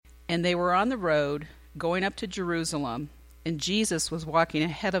And they were on the road, going up to Jerusalem, and Jesus was walking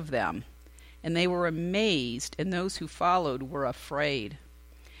ahead of them. And they were amazed, and those who followed were afraid.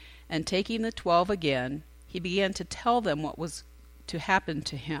 And taking the 12 again, he began to tell them what was to happen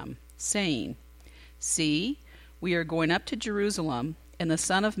to him, saying, "See, we are going up to Jerusalem, and the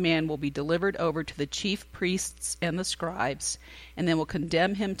Son of Man will be delivered over to the chief priests and the scribes, and they will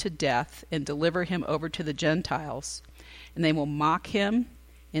condemn him to death and deliver him over to the Gentiles. And they will mock him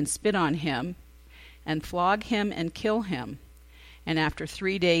and spit on him and flog him and kill him. And after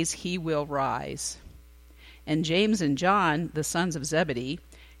 3 days he will rise." And James and John, the sons of Zebedee,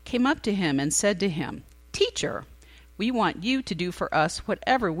 came up to him and said to him, "Teacher, we want you to do for us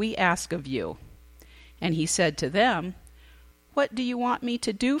whatever we ask of you." And he said to them, "What do you want me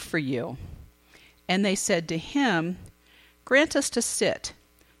to do for you?" And they said to him, "Grant us to sit,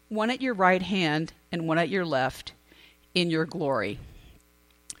 one at your right hand and one at your left, in your glory."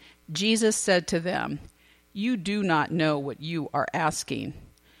 Jesus said to them, "You do not know what you are asking.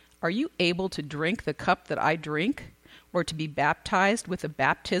 Are you able to drink the cup that I drink, or to be baptized with the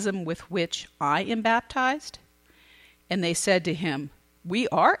baptism with which I am baptized?" And they said to him, "We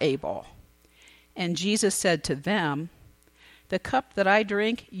are able." And Jesus said to them, "The cup that I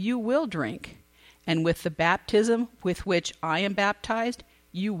drink you will drink, and with the baptism with which I am baptized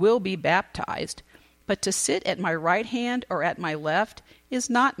you will be baptized. But to sit at my right hand or at my left is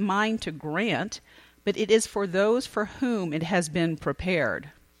not mine to grant, but it is for those for whom it has been prepared."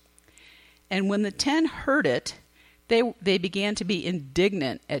 And when the 10 heard it, they began to be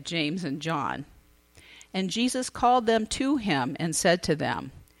indignant at James and John. And Jesus called them to him and said to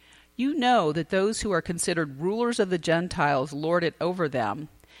them, "You know that those who are considered rulers of the Gentiles lord it over them,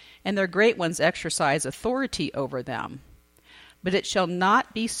 and their great ones exercise authority over them. But it shall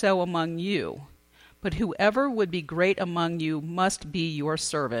not be so among you. But whoever would be great among you must be your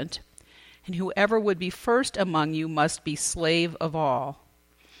servant, and whoever would be first among you must be slave of all.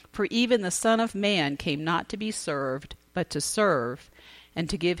 For even the Son of Man came not to be served, but to serve,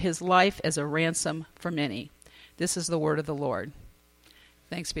 and to give his life as a ransom for many." This is the word of the Lord.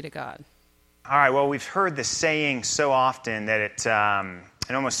 Thanks be to God. All right, well, we've heard the saying so often that it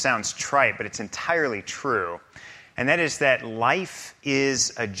almost sounds trite, but it's entirely true. And that is that life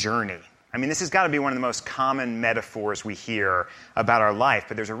is a journey. I mean, this has got to be one of the most common metaphors we hear about our life,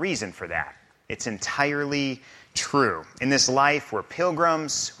 but there's a reason for that. It's entirely true. In this life, we're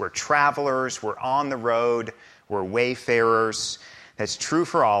pilgrims, we're travelers, we're on the road, we're wayfarers. That's true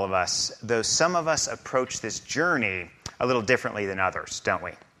for all of us, though some of us approach this journey a little differently than others, don't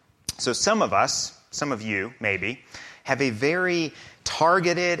we? So some of us, some of you maybe, have a very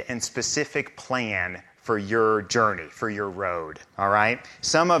targeted and specific plan for your journey, for your road, all right?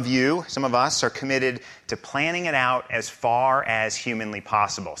 Some of us are committed to planning it out as far as humanly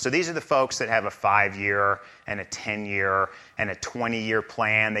possible. So these are the folks that have a 5-year and a 10-year and a 20-year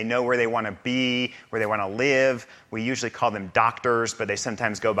plan. They know where they want to be, where they want to live. We usually call them doctors, but they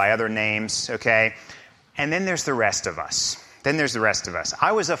sometimes go by other names, okay? And then there's the rest of us.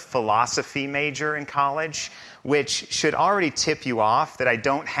 I was a philosophy major in college, which should already tip you off that I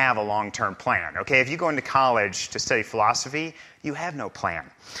don't have a long-term plan. Okay, if you go into college to study philosophy, you have no plan.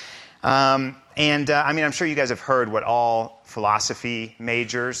 I'm sure you guys have heard what all philosophy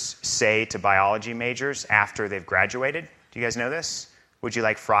majors say to biology majors after they've graduated. Do you guys know this? Would you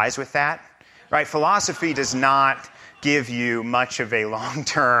like fries with that? Right, philosophy does not give you much of a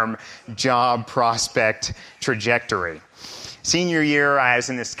long-term job prospect trajectory. Senior year, I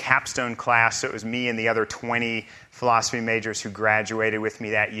was in this capstone class, so it was me and the other 20 philosophy majors who graduated with me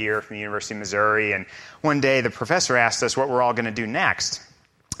that year from the University of Missouri. And one day, the professor asked us what we're all going to do next.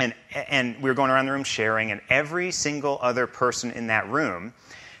 And we were going around the room sharing, and every single other person in that room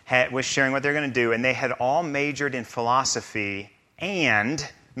was sharing what they're going to do. And they had all majored in philosophy and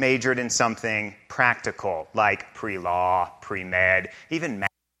majored in something practical, like pre-law, pre-med, even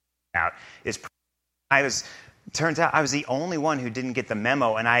math. Turns out I was the only one who didn't get the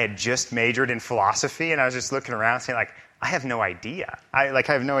memo, and I had just majored in philosophy, and I was just looking around saying, I have no idea. I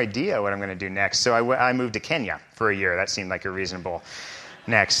have no idea what I'm going to do next. So I moved to Kenya for a year. That seemed like a reasonable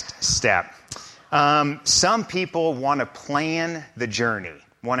next step. Some people want to plan the journey,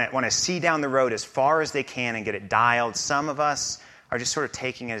 want to see down the road as far as they can and get it dialed. Some of us are just sort of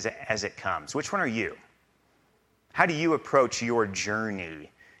taking it as it comes. Which one are you? How do you approach your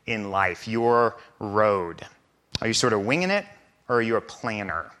journey in life, your road? Are you sort of winging it, or are you a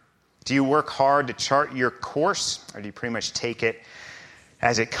planner? Do you work hard to chart your course, or do you pretty much take it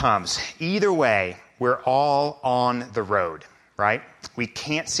as it comes? Either way, we're all on the road, right? We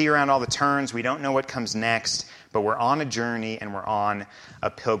can't see around all the turns. We don't know what comes next, but we're on a journey and we're on a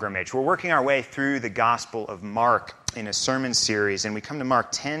pilgrimage. We're working our way through the Gospel of Mark in a sermon series, and we come to Mark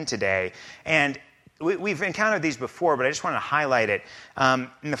 10 today. And we've encountered these before, but I just want to highlight it.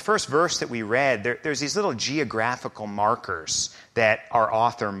 In the first verse that we read, there's these little geographical markers that our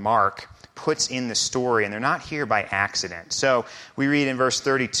author, Mark, puts in the story, and they're not here by accident. So we read in verse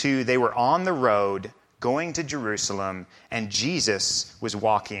 32, they were on the road going to Jerusalem, and Jesus was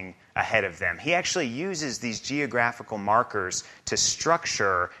walking ahead of them. He actually uses these geographical markers to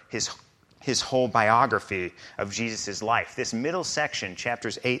structure his whole biography of Jesus' life. This middle section,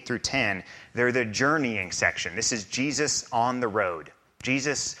 chapters 8 through 10, they're the journeying section. This is Jesus on the road,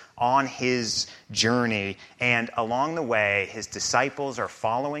 Jesus on his journey, and along the way, his disciples are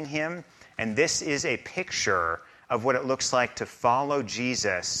following him, and this is a picture of what it looks like to follow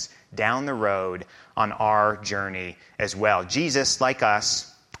Jesus down the road on our journey as well. Jesus, like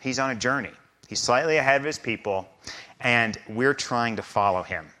us, he's on a journey. He's slightly ahead of his people, and we're trying to follow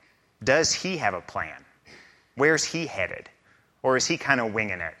him. Does he have a plan? Where's he headed? Or is he kind of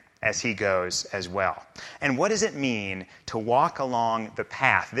winging it as he goes as well? And what does it mean to walk along the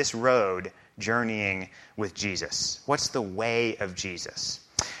path, this road, journeying with Jesus? What's the way of Jesus?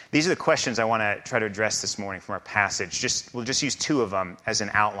 These are the questions I want to try to address this morning from our passage. We'll just use two of them as an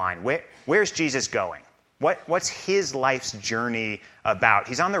outline. Where's Jesus going? What's his life's journey about?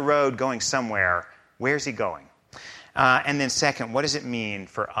 He's on the road going somewhere. Where's he going? And then second, what does it mean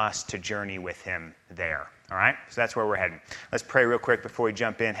for us to journey with him there? All right? So that's where we're heading. Let's pray real quick before we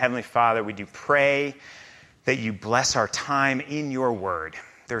jump in. Heavenly Father, we do pray that you bless our time in your word.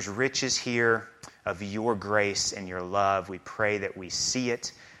 There's riches here of your grace and your love. We pray that we see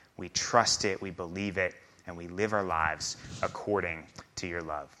it, we trust it, we believe it, and we live our lives according to your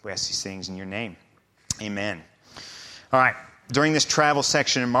love. We ask these things in your name. Amen. All right. During this travel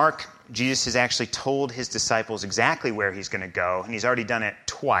section in Mark, Jesus has actually told his disciples exactly where he's going to go, and he's already done it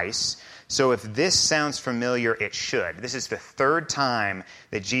twice. So if this sounds familiar, it should. This is the third time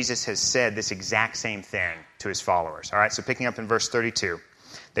that Jesus has said this exact same thing to his followers. All right, so picking up in verse 32.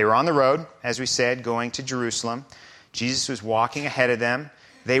 They were on the road, as we said, going to Jerusalem. Jesus was walking ahead of them.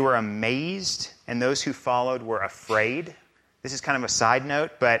 They were amazed, and those who followed were afraid. This is kind of a side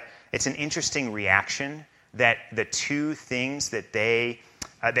note, but it's an interesting reaction that the two things that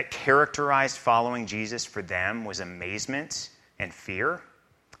that characterized following Jesus for them was amazement and fear.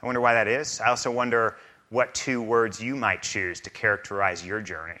 I wonder why that is. I also wonder what two words you might choose to characterize your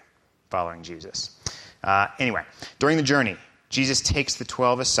journey following Jesus. Anyway, during the journey, Jesus takes the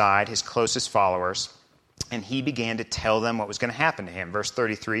 12 aside, his closest followers, and he began to tell them what was going to happen to him. Verse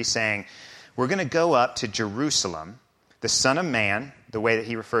 33 saying, we're going to go up to Jerusalem. The Son of Man, the way that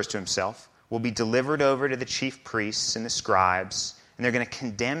he refers to himself, will be delivered over to the chief priests and the scribes, and they're going to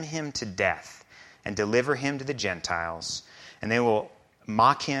condemn him to death and deliver him to the Gentiles. And they will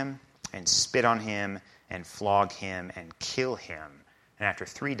mock him and spit on him and flog him and kill him. And after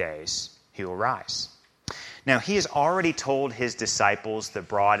 3 days, he will rise. Now, he has already told his disciples the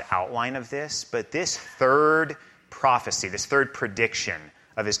broad outline of this, but this third prophecy, this third prediction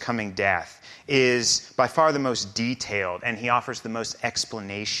of his coming death is by far the most detailed, and he offers the most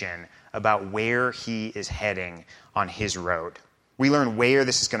explanation about where he is heading on his road. We learn where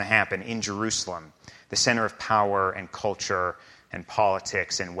this is going to happen in Jerusalem, the center of power and culture and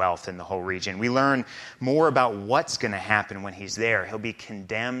politics and wealth in the whole region. We learn more about what's going to happen when he's there. He'll be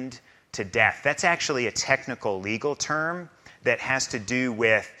condemned to death. That's actually a technical legal term that has to do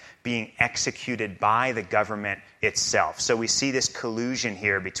with being executed by the government itself. So we see this collusion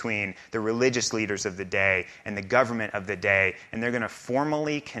here between the religious leaders of the day and the government of the day, and they're going to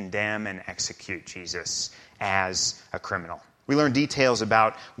formally condemn and execute Jesus as a criminal. We learn details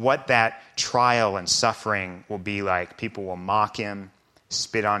about what that trial and suffering will be like. People will mock him,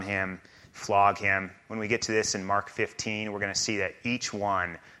 spit on him, flog him. When we get to this in Mark 15, we're going to see that each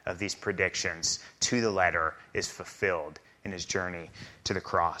one of these predictions to the letter is fulfilled in his journey to the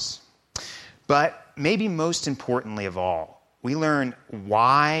cross. But maybe most importantly of all, we learn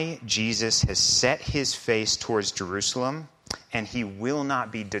why Jesus has set his face towards Jerusalem, and he will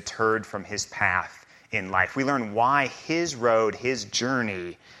not be deterred from his path in life. We learn why his road, his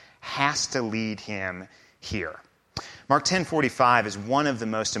journey, has to lead him here. Mark 10:45 is one of the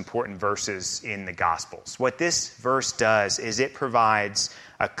most important verses in the Gospels. What this verse does is it provides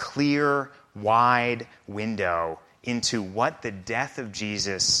a clear, wide window into what the death of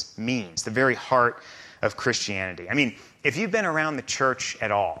Jesus means, the very heart of Christianity. I mean, if you've been around the church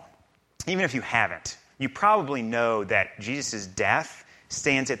at all, even if you haven't, you probably know that Jesus' death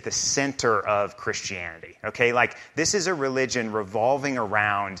stands at the center of Christianity, okay? Like, this is a religion revolving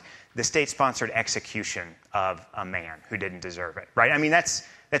around the state-sponsored execution of a man who didn't deserve it, right? I mean, that's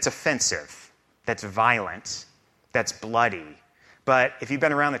offensive. That's violent. That's bloody. But if you've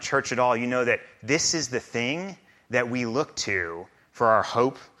been around the church at all, you know that this is the thing that we look to for our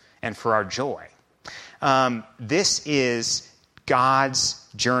hope and for our joy. This is God's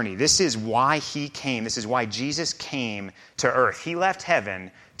journey. This is why he came. This is why Jesus came to earth. He left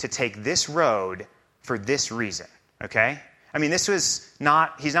heaven to take this road for this reason, okay? I mean, he's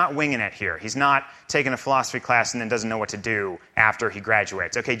not winging it here. He's not taking a philosophy class and then doesn't know what to do after he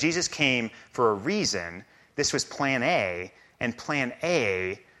graduates. Okay, Jesus came for a reason. This was plan A, and plan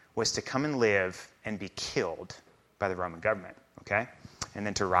A was to come and live and be killed by the Roman government, okay? And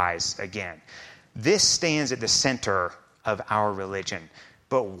then to rise again. This stands at the center of our religion.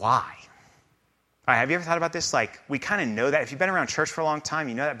 But why? All right, have you ever thought about this? Like, we kind of know that. If you've been around church for a long time,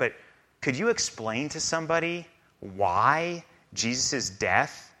 you know that. But could you explain to somebody why Jesus'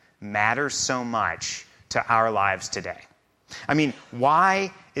 death matters so much to our lives today? I mean,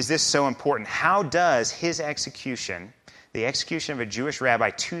 why is this so important? How does his execution, the execution of a Jewish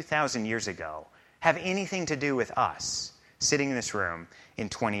rabbi 2,000 years ago, have anything to do with us sitting in this room in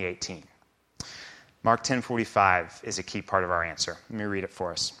 2018? Mark 10:45 is a key part of our answer. Let me read it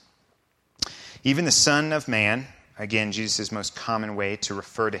for us. Even the Son of Man, again, Jesus' most common way to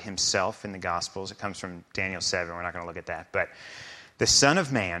refer to himself in the Gospels. It comes from Daniel 7. We're not going to look at that. But the Son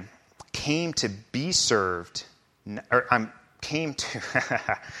of Man came to be served, came to,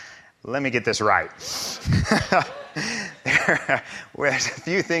 let me get this right. There's a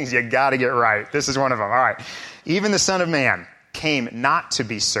few things you got to get right. This is one of them. All right. Even the Son of Man came not to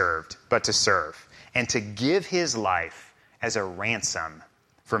be served, but to serve, and to give his life as a ransom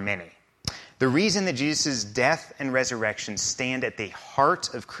for many. The reason that Jesus' death and resurrection stand at the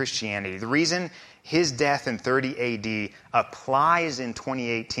heart of Christianity, the reason his death in 30 AD applies in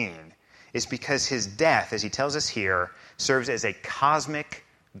 2018, is because his death, as he tells us here, serves as a cosmic,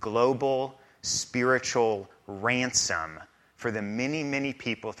 global, spiritual ransom for the many, many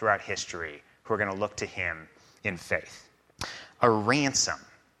people throughout history who are going to look to him in faith. A ransom.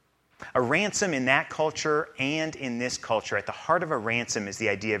 A ransom in that culture and in this culture, at the heart of a ransom is the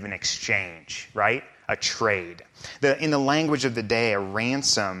idea of an exchange, right? A trade. In the language of the day, a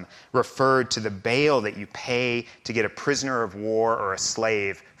ransom referred to the bail that you pay to get a prisoner of war or a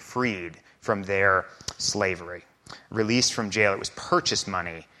slave freed from their slavery. Released from jail, it was purchase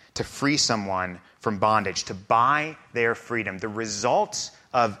money to free someone from bondage, to buy their freedom. The result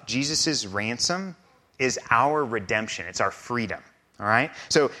of Jesus' ransom is our redemption. It's our freedom. All right?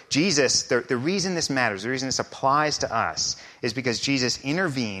 So Jesus, the reason this matters, the reason this applies to us, is because Jesus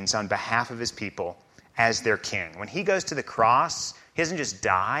intervenes on behalf of his people as their king. When he goes to the cross, he doesn't just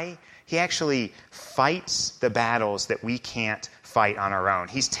die. He actually fights the battles that we can't fight on our own.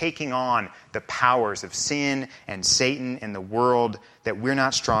 He's taking on the powers of sin and Satan and the world that we're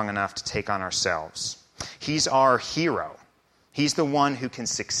not strong enough to take on ourselves. He's our hero. He's the one who can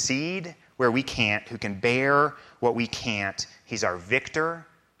succeed where we can't, who can bear what we can't. He's our victor.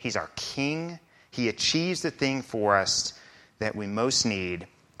 He's our king. He achieves the thing for us that we most need,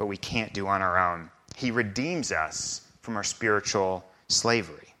 but we can't do on our own. He redeems us from our spiritual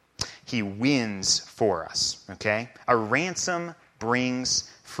slavery. He wins for us, okay? A ransom brings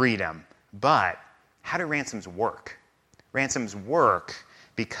freedom. But how do ransoms work? Ransoms work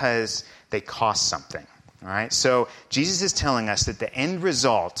because they cost something, all right? So Jesus is telling us that the end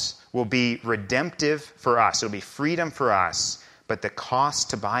result will be redemptive for us. It'll be freedom for us, but the cost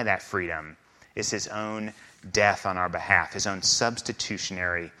to buy that freedom is his own death on our behalf, his own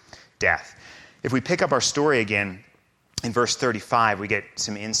substitutionary death. If we pick up our story again in verse 35, we get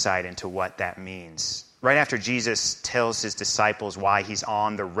some insight into what that means. Right after Jesus tells his disciples why he's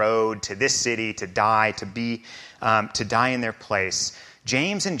on the road to this city to die, to die in their place,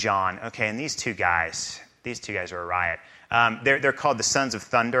 James and John, okay, and these two guys are a riot. They're called the sons of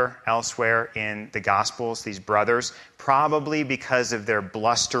thunder elsewhere in the Gospels, these brothers, probably because of their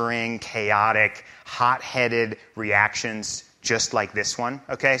blustering, chaotic, hot-headed reactions just like this one.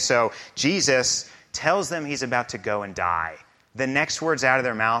 Okay, so Jesus tells them he's about to go and die. The next words out of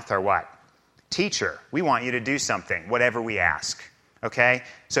their mouth are what? Teacher, we want you to do something, whatever we ask. Okay,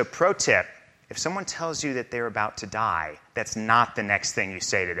 so pro tip, if someone tells you that they're about to die, that's not the next thing you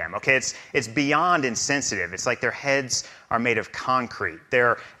say to them. Okay, it's beyond insensitive. It's like their heads are made of concrete.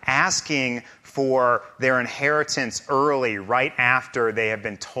 They're asking for their inheritance early, right after they have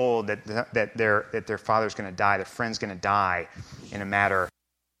been told that their father's going to die, their friend's going to die in a matter of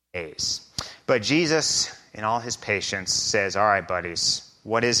days. But Jesus, in all his patience, says, all right, buddies,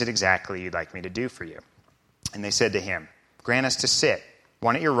 what is it exactly you'd like me to do for you? And they said to him, grant us to sit,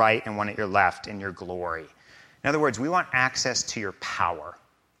 one at your right and one at your left in your glory. In other words, we want access to your power.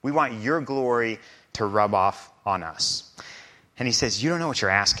 We want your glory to rub off on us. And he says, you don't know what you're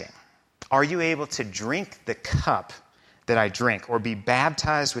asking. Are you able to drink the cup that I drink, or be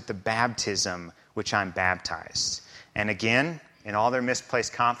baptized with the baptism which I'm baptized? And again, in all their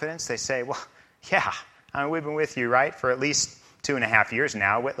misplaced confidence, they say, well, yeah, we've been with you, right, for at least 2.5 years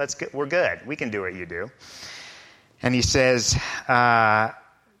now. We're good. We can do what you do. And he says, if I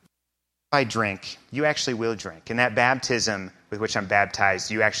drink, you actually will drink. And that baptism with which I'm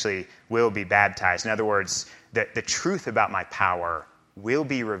baptized, you actually will be baptized. In other words, the truth about my power will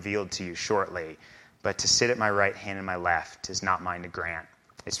be revealed to you shortly. But to sit at my right hand and my left is not mine to grant.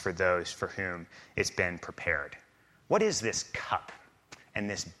 It's for those for whom it's been prepared. What is this cup and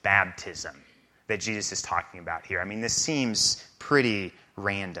this baptism that Jesus is talking about here? I mean, this seems pretty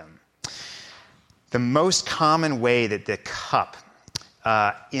random. The most common way that the cup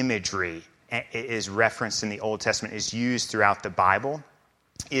imagery is referenced in the Old Testament, is used throughout the Bible,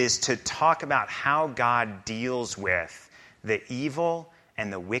 is to talk about how God deals with the evil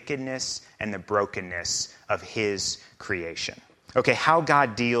and the wickedness and the brokenness of his creation. Okay, how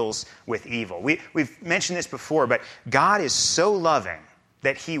God deals with evil. We've mentioned this before, but God is so loving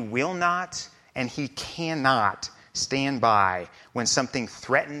that he will not and he cannot stand by when something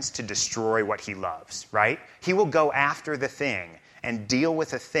threatens to destroy what he loves, right? He will go after the thing and deal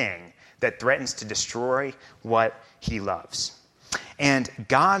with a thing that threatens to destroy what he loves. And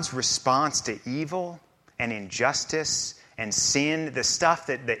God's response to evil and injustice and sin, the stuff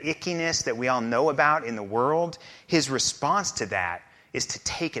the ickiness that we all know about in the world, his response to that is to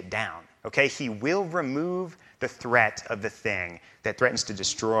take it down. Okay? He will remove the threat of the thing that threatens to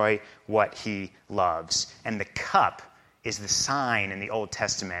destroy what he loves. And the cup is the sign in the Old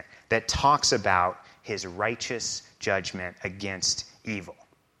Testament that talks about his righteous judgment against evil.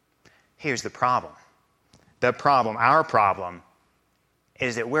 Here's the problem. Our problem,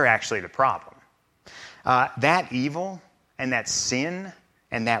 is that we're actually the problem. That evil and that sin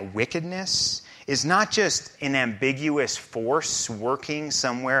and that wickedness is not just an ambiguous force working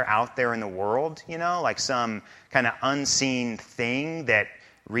somewhere out there in the world, like some kind of unseen thing that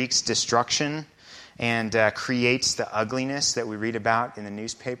wreaks destruction and creates the ugliness that we read about in the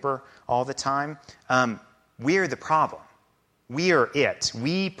newspaper all the time. We're the problem. We are it.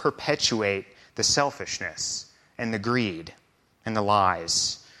 We perpetuate the selfishness and the greed and the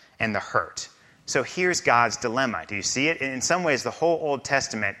lies and the hurt. So here's God's dilemma. Do you see it? In some ways, the whole Old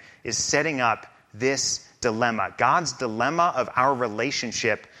Testament is setting up this dilemma. God's dilemma of our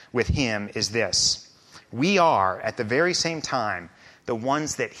relationship with him is this. We are, at the very same time, the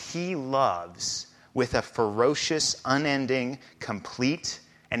ones that he loves with a ferocious, unending, complete,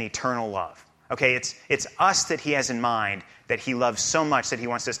 and eternal love. Okay, it's us that he has in mind, that he loves so much that he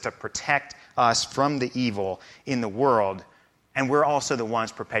wants us to protect us from the evil in the world, and we're also the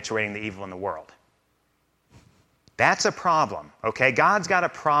ones perpetuating the evil in the world. That's a problem, okay? God's got a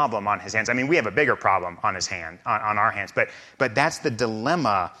problem on his hands. I mean, we have a bigger problem on our hands, but that's the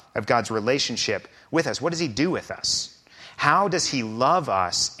dilemma of God's relationship with us. What does he do with us? How does he love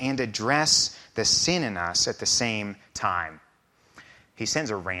us and address the sin in us at the same time? He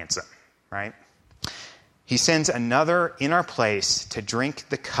sends a ransom, right? He sends another in our place to drink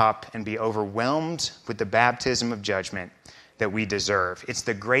the cup and be overwhelmed with the baptism of judgment that we deserve. It's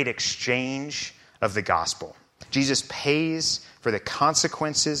the great exchange of the gospel. Jesus pays for the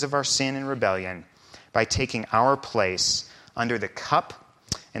consequences of our sin and rebellion by taking our place under the cup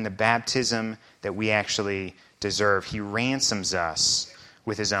and the baptism that we actually deserve. He ransoms us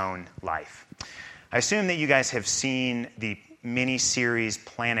with his own life. I assume that you guys have seen the mini-series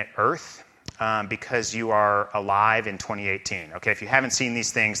Planet Earth because you are alive in 2018. Okay, if you haven't seen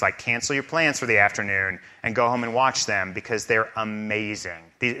these things, cancel your plans for the afternoon and go home and watch them because they're amazing.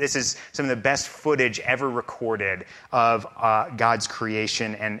 This is some of the best footage ever recorded of God's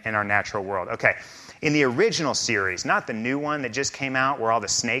creation and our natural world. Okay, in the original series, not the new one that just came out where all the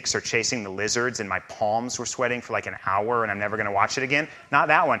snakes are chasing the lizards and my palms were sweating for an hour and I'm never going to watch it again. Not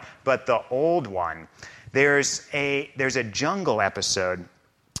that one, but the old one. There's a jungle episode.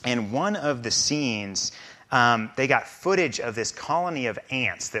 And one of the scenes, they got footage of this colony of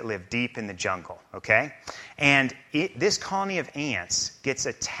ants that live deep in the jungle, okay? And this colony of ants gets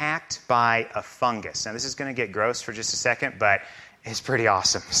attacked by a fungus. Now, this is going to get gross for just a second, but it's pretty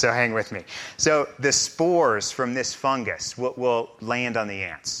awesome, so hang with me. So the spores from this fungus will land on the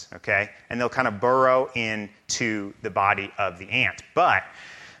ants, okay? And they'll kind of burrow into the body of the ant. But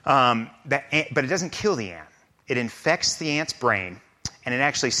it doesn't kill the ant. It infects the ant's brain, and it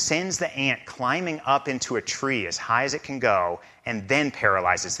actually sends the ant climbing up into a tree as high as it can go, and then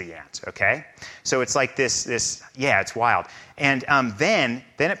paralyzes the ant, okay? So it's like this it's wild. And then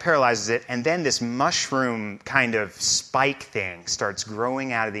it paralyzes it, and then this mushroom kind of spike thing starts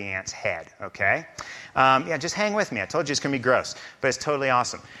growing out of the ant's head, okay? Just hang with me. I told you it's going to be gross, but it's totally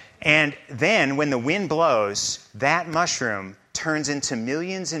awesome. And then when the wind blows, that mushroom turns into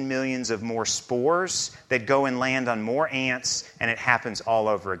millions and millions of more spores that go and land on more ants, and it happens all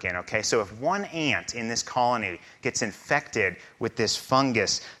over again, okay? So if one ant in this colony gets infected with this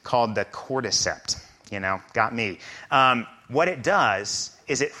fungus called the cordyceps, got me, what it does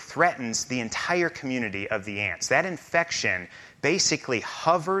is it threatens the entire community of the ants. That infection basically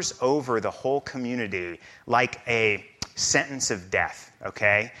hovers over the whole community like a sentence of death,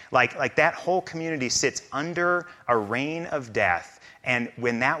 okay? Like that whole community sits under a reign of death, and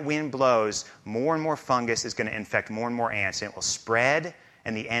when that wind blows, more and more fungus is going to infect more and more ants, and it will spread,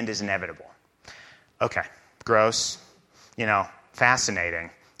 and the end is inevitable. Okay, gross, fascinating,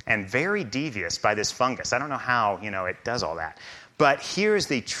 and very devious by this fungus. I don't know how, it does all that. But here's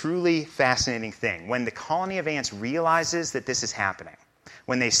the truly fascinating thing. When the colony of ants realizes that this is happening,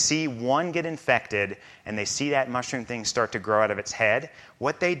 when they see one get infected and they see that mushroom thing start to grow out of its head,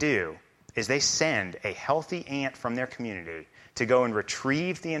 what they do is they send a healthy ant from their community to go and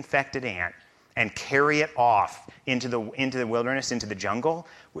retrieve the infected ant and carry it off into the wilderness, into the jungle,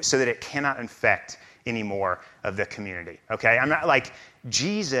 so that it cannot infect any more of the community. Okay? I'm not like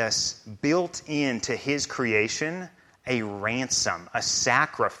Jesus built into his creation a ransom, a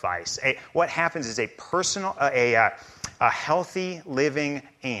sacrifice. What happens is a healthy, living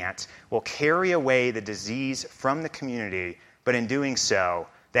ant will carry away the disease from the community, but in doing so,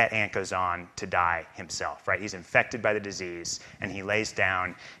 that ant goes on to die himself, right? He's infected by the disease, and he lays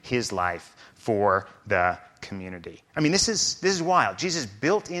down his life for the community. I mean, this is wild. Jesus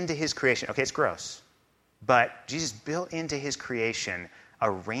built into his creation, okay, it's gross, but Jesus built into his creation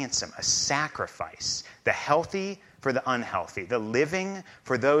a ransom, a sacrifice, the healthy for the unhealthy, the living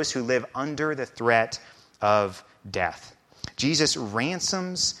for those who live under the threat of death. Jesus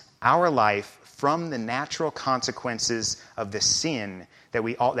ransoms our life from the natural consequences of the sin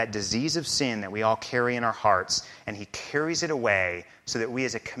that disease of sin that we all carry in our hearts, and he carries it away so that we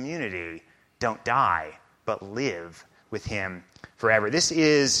as a community don't die, but live with him forever. This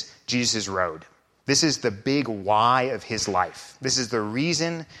is Jesus' road. This is the big why of his life. This is the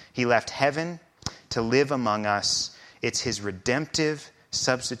reason he left heaven to live among us. It's his redemptive,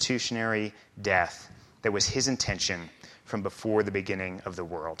 substitutionary death that was his intention from before the beginning of the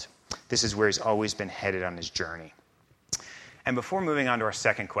world. This is where he's always been headed on his journey. And before moving on to our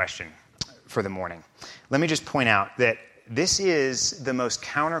second question for the morning, let me just point out that this is the most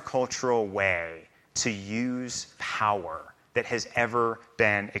countercultural way to use power that has ever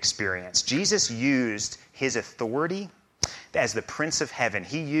been experienced. Jesus used his authority as the Prince of Heaven.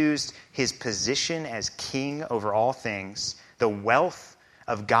 He used his position as king over all things, the wealth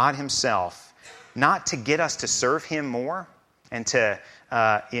of God himself, not to get us to serve him more and to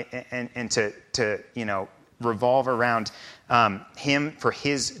revolve around him for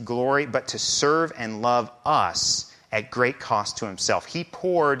his glory, but to serve and love us at great cost to himself. He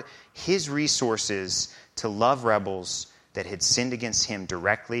poured his resources to love rebels that had sinned against him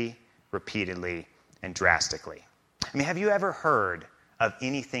directly, repeatedly, and drastically. I mean, have you ever heard of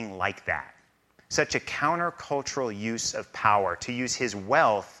anything like that? Such a countercultural use of power, to use his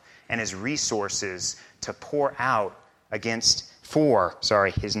wealth and his resources to pour out for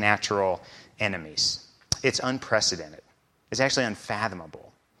his natural enemies. It's unprecedented. It's actually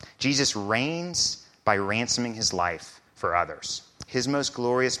unfathomable. Jesus reigns by ransoming his life for others. His most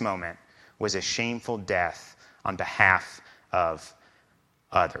glorious moment was a shameful death on behalf of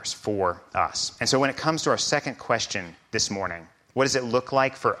others, for us. And so when it comes to our second question this morning, what does it look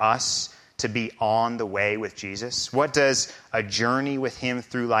like for us to be on the way with Jesus? What does a journey with him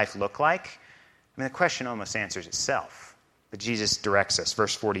through life look like? I mean, the question almost answers itself, but Jesus directs us.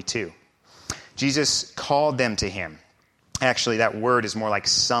 Verse 42. Jesus called them to him. Actually, that word is more like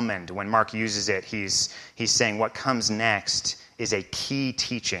summoned. When Mark uses it, he's saying what comes next is a key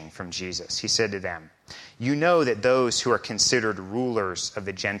teaching from Jesus. He said to them, "You know that those who are considered rulers of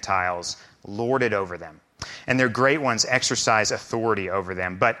the Gentiles lord it over them, and their great ones exercise authority over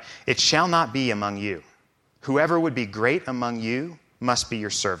them. But it shall not be among you. Whoever would be great among you must be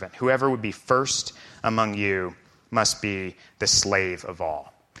your servant. Whoever would be first among you must be the slave of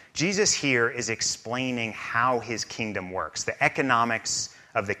all." Jesus here is explaining how his kingdom works, the economics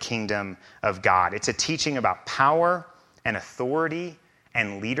of the kingdom of God. It's a teaching about power and authority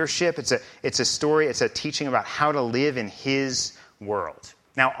and leadership. It's a story, it's a teaching about how to live in his world.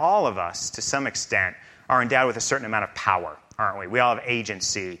 Now, all of us, to some extent, are endowed with a certain amount of power, aren't we? We all have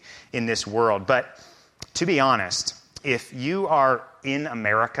agency in this world. But to be honest, if you are in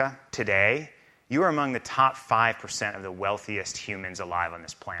America today, you are among the top 5% of the wealthiest humans alive on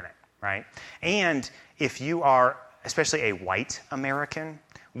this planet, right? And if you are especially a white American,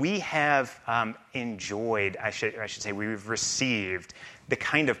 we have enjoyed, I should say, we've received the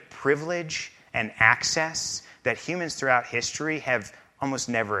kind of privilege and access that humans throughout history have almost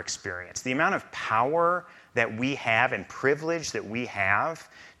never experienced. The amount of power that we have and privilege that we have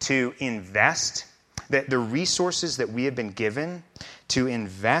to invest, that the resources that we have been given to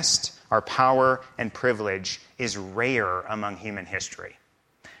invest our power and privilege is rare among human history.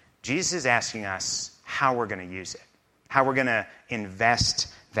 Jesus is asking us how we're going to use it, how we're going to invest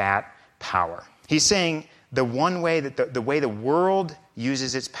that power. He's saying the one way that the way the world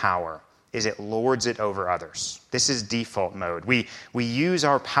uses its power is it lords it over others. This is default mode. We use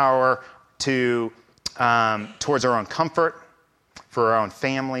our power to towards our own comfort, for our own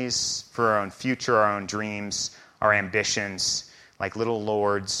families, for our own future, our own dreams, our ambitions. Like little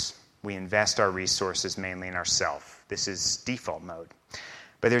lords, we invest our resources mainly in ourselves. This is default mode.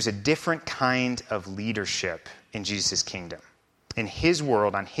 But there's a different kind of leadership in Jesus' kingdom. In his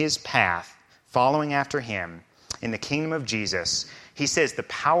world, on his path, following after him, in the kingdom of Jesus, he says the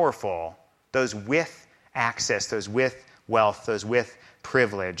powerful, those with access, those with wealth, those with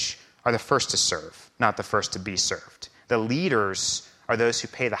privilege, are the first to serve, not the first to be served. The leaders are those who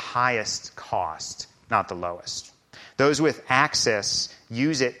pay the highest cost, not the lowest. Those with access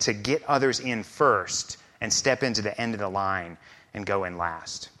use it to get others in first and step into the end of the line and go in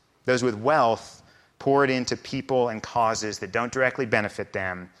last. Those with wealth pour it into people and causes that don't directly benefit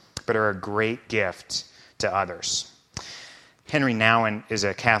them, but are a great gift to others. Henry Nouwen is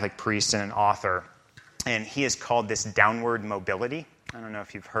a Catholic priest and an author, and he has called this downward mobility. I don't know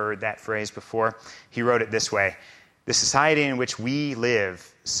if you've heard that phrase before. He wrote it this way: the society in which we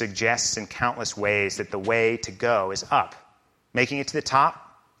live suggests in countless ways that the way to go is up. Making it to the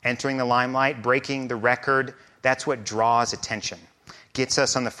top, entering the limelight, breaking the record, that's what draws attention, gets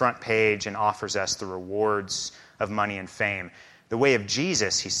us on the front page and offers us the rewards of money and fame. The way of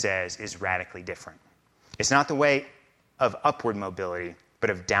Jesus, he says, is radically different. It's not the way of upward mobility,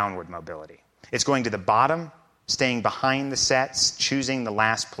 but of downward mobility. It's going to the bottom, staying behind the sets, choosing the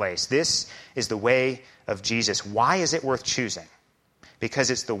last place. This is the way of Jesus. Why is it worth choosing?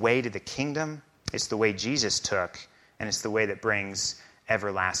 Because it's the way to the kingdom, it's the way Jesus took, and it's the way that brings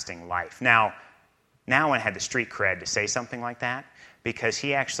everlasting life. Now Nouwen had the street cred to say something like that, because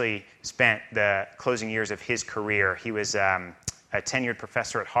he actually spent the closing years of his career. He was a tenured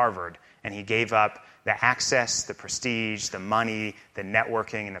professor at Harvard, and he gave up the access, the prestige, the money, the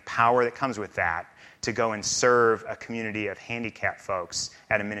networking, and the power that comes with that to go and serve a community of handicapped folks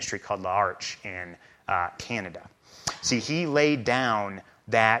at a ministry called L'Arche in Canada. See, he laid down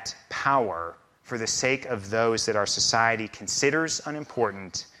that power for the sake of those that our society considers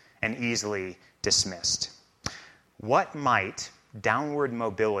unimportant and easily dismissed. What might downward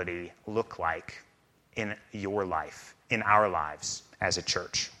mobility look like in your life, in our lives as a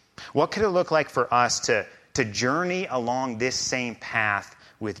church? What could it look like for us to journey along this same path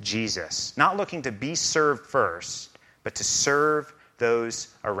with Jesus? Not looking to be served first, but to serve those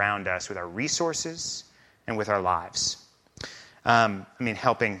around us with our resources and with our lives.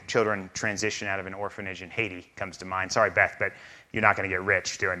 Helping children transition out of an orphanage in Haiti comes to mind. Sorry, Beth, but you're not going to get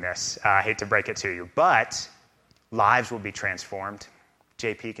rich doing this. I hate to break it to you. But lives will be transformed.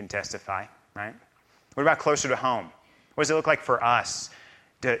 JP can testify, right? What about closer to home? What does it look like for us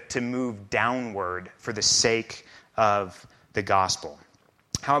to move downward for the sake of the gospel?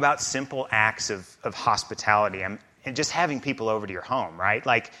 How about simple acts of hospitality and just having people over to your home, right?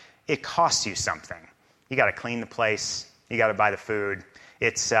 Like, it costs you something. You got to clean the place. You got to buy the food.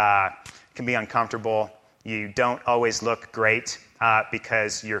 It can be uncomfortable. You don't always look great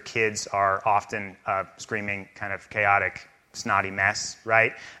because your kids are often screaming, kind of chaotic, snotty mess,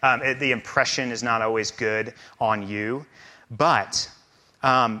 right? The impression is not always good on you. But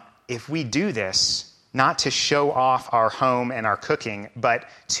if we do this, not to show off our home and our cooking, but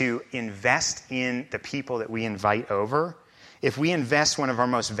to invest in the people that we invite over, if we invest one of our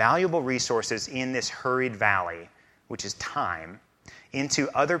most valuable resources in this hurried valley, which is time, into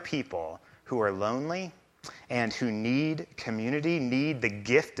other people who are lonely and who need community, need the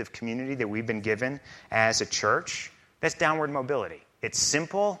gift of community that we've been given as a church, that's downward mobility. It's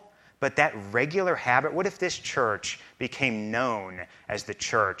simple, but that regular habit, what if this church became known as the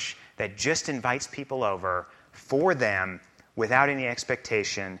church that just invites people over for them without any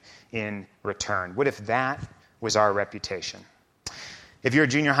expectation in return? What if that was our reputation? If you're a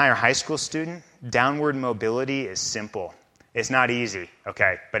junior high or high school student, downward mobility is simple. It's not easy,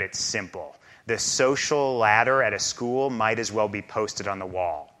 okay, but it's simple. The social ladder at a school might as well be posted on the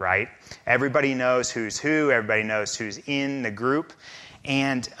wall, right? Everybody knows who's who. Everybody knows who's in the group.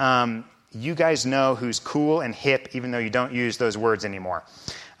 And you guys know who's cool and hip, even though you don't use those words anymore.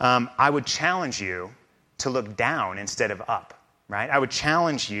 I would challenge you to look down instead of up, right? I would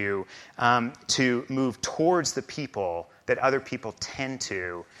challenge you to move towards the people that other people tend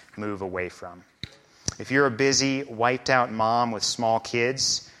to move away from. If you're a busy, wiped-out mom with small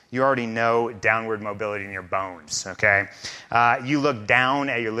kids, you already know downward mobility in your bones, okay? You look down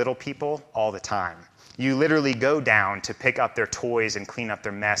at your little people all the time. You literally go down to pick up their toys and clean up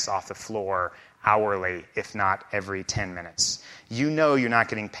their mess off the floor hourly, if not every 10 minutes. You know you're not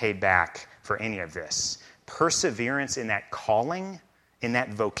getting paid back for any of this. Perseverance in that calling, in that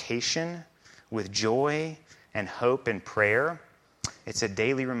vocation, with joy and hope and prayer, it's a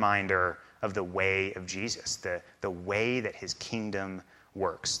daily reminder of the way of Jesus, the way that his kingdom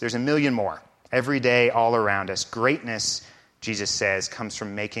works. There's a million more every day all around us. Greatness, Jesus says, comes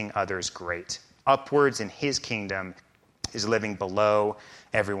from making others great. Upwards in his kingdom is living below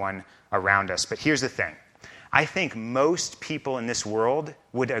everyone around us. But here's the thing. I think most people in this world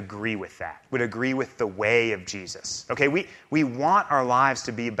would agree with that, would agree with the way of Jesus. Okay, we want our lives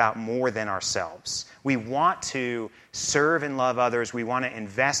to be about more than ourselves. We want to serve and love others. We want to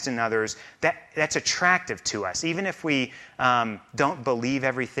invest in others. That's attractive to us. Even if we don't believe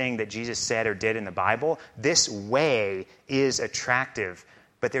everything that Jesus said or did in the Bible, this way is attractive.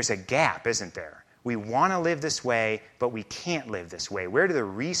 But there's a gap, isn't there? We want to live this way, but we can't live this way. Where do the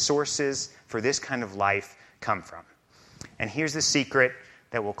resources for this kind of life come from? And here's the secret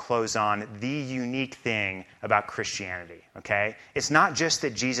that we'll close on, the unique thing about Christianity, okay? It's not just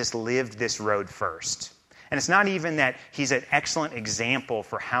that Jesus lived this road first. And it's not even that he's an excellent example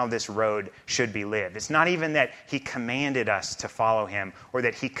for how this road should be lived. It's not even that he commanded us to follow him or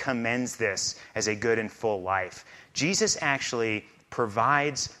that he commends this as a good and full life. Jesus actually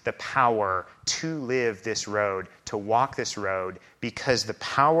provides the power to live this road, to walk this road, because the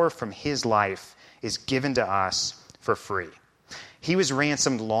power from his life is given to us for free. He was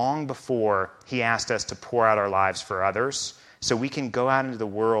ransomed long before he asked us to pour out our lives for others, so we can go out into the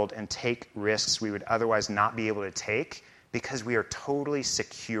world and take risks we would otherwise not be able to take because we are totally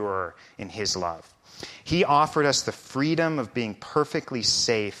secure in his love. He offered us the freedom of being perfectly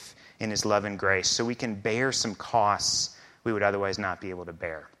safe in his love and grace so we can bear some costs we would otherwise not be able to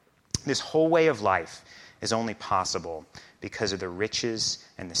bear. This whole way of life is only possible because of the riches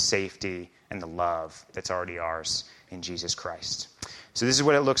and the safety and the love that's already ours in Jesus Christ. So this is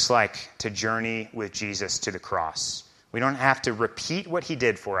what it looks like to journey with Jesus to the cross. We don't have to repeat what he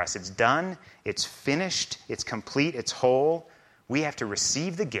did for us. It's done, it's finished, it's complete, it's whole. We have to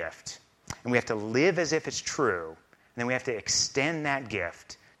receive the gift, and we have to live as if it's true, and then we have to extend that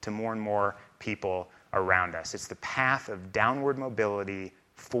gift to more and more people around us. It's the path of downward mobility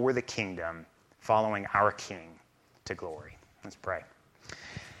for the kingdom, following our King to glory. Let's pray.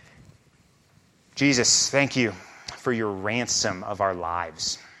 Jesus, thank you for your ransom of our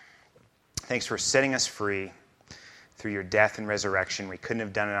lives. Thanks for setting us free through your death and resurrection. We couldn't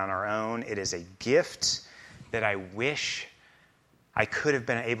have done it on our own. It is a gift that I wish I could have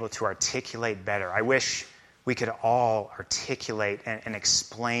been able to articulate better. I wish we could all articulate and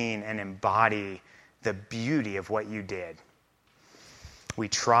explain and embody the beauty of what you did. We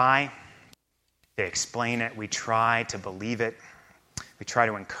try to explain it. We try to believe it. We try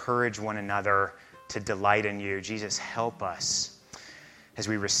to encourage one another to delight in you. Jesus, help us as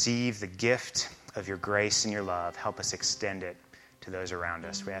we receive the gift of your grace and your love. Help us extend it to those around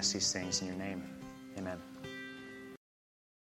us. We ask these things in your name. Amen.